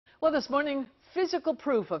Well, this morning, physical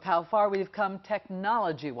proof of how far we've come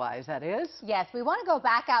technology-wise, that is. Yes, we want to go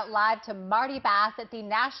back out live to Marty Bass at the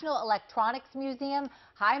National Electronics Museum.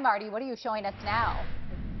 Hi, Marty. What are you showing us now?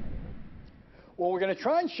 Well, we're going to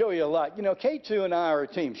try and show you a lot. You know, K2 and I are a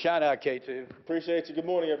team. Shout out, K2. Appreciate you. Good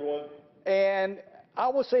morning, everyone. And I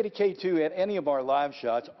will say to K2 at any of our live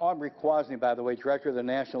shots, Aubrey Kwasny, by the way, director of the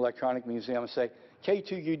National Electronic Museum, say,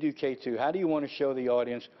 K2, you do K2. How do you want to show the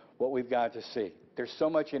audience what we've got to see? There's so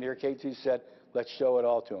much in here. K2 said, let's show it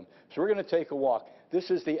all to them. So we're going to take a walk.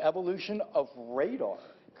 This is the evolution of radar.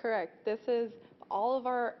 Correct. This is all of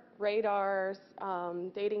our radars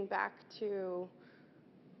dating back to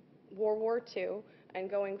World War II and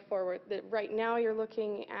going forward. Right now you're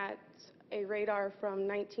looking at a radar from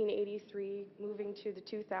 1983 moving to the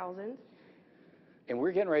 2000s. And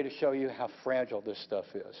we're getting ready to show you how fragile this stuff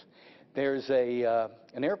is. There's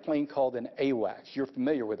an airplane called an AWACS. You're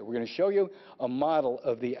familiar with it. We're going to show you a model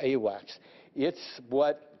of the AWACS. It's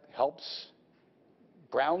what helps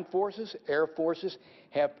ground forces, air forces,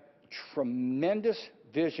 have tremendous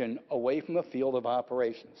vision away from the field of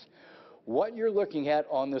operations. What you're looking at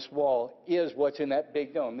on this wall is what's in that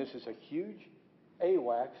big dome. This is a huge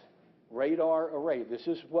AWACS radar array. This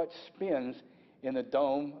is what spins in the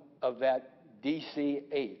dome of that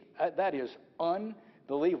DC-8. That is unbelievable.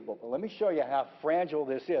 But let me show you how fragile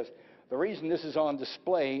this is. The reason this is on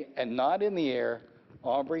display and not in the air,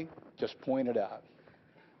 Aubrey just pointed out.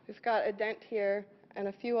 We've got a dent here and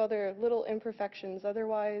a few other little imperfections.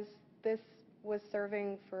 Otherwise, this was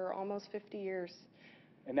serving for almost 50 years.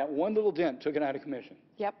 And that one little dent took it out of commission.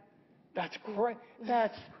 Yep. That's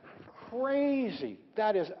crazy.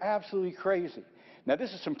 That is absolutely crazy. Now,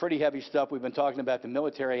 this is some pretty heavy stuff. We've been talking about the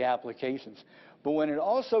military applications. But when it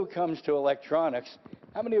also comes to electronics,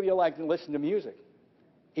 how many of you like to listen to music?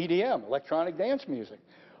 EDM, electronic dance music.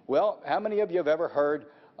 Well, how many of you have ever heard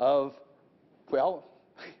of, well,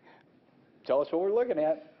 tell us what we're looking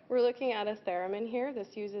at. We're looking at a theremin here. This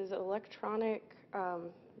uses electronic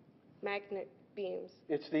magnet beams.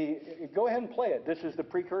 Go ahead and play it. This is the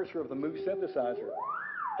precursor of the Moog synthesizer.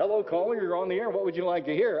 Hello, caller, you're on the air. What would you like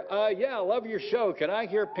to hear? Yeah, I love your show. Can I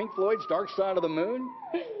hear Pink Floyd's Dark Side of the Moon?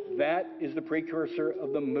 That is the precursor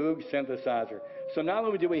of the Moog synthesizer. So not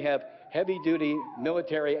only do we have heavy-duty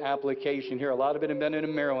military application here, a lot of it invented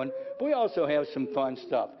in Maryland, but we also have some fun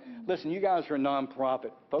stuff. Listen, you guys are a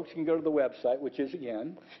nonprofit. Folks can go to the website, which is,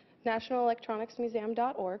 again,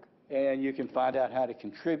 nationalelectronicsmuseum.org. and you can find out how to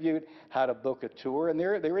contribute, how to book a tour, and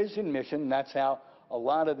there is admission, and that's how a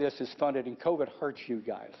lot of this is funded, and COVID hurts you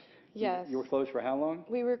guys. Yes. You were closed for how long?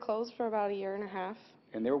 We were closed for about a year and a half.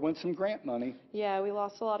 And there went some grant money. Yeah, we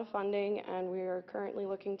lost a lot of funding, and we are currently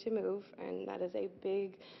looking to move, and that is a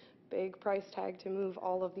big, big price tag to move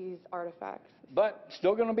all of these artifacts. But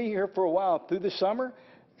still going to be here for a while through the summer.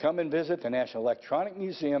 Come and visit the National Electronic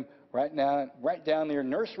Museum right down there,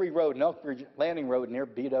 Nursery Road, and Elkbridge Landing Road near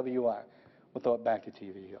BWI. We'll throw it back to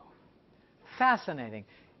TV, Hill. Fascinating.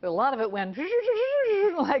 A lot of it went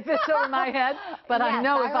like this over my head, but Yes, I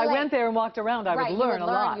know if I relate. went there and walked around, I would learn a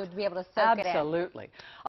lot. You'd be able to soak it in. Absolutely.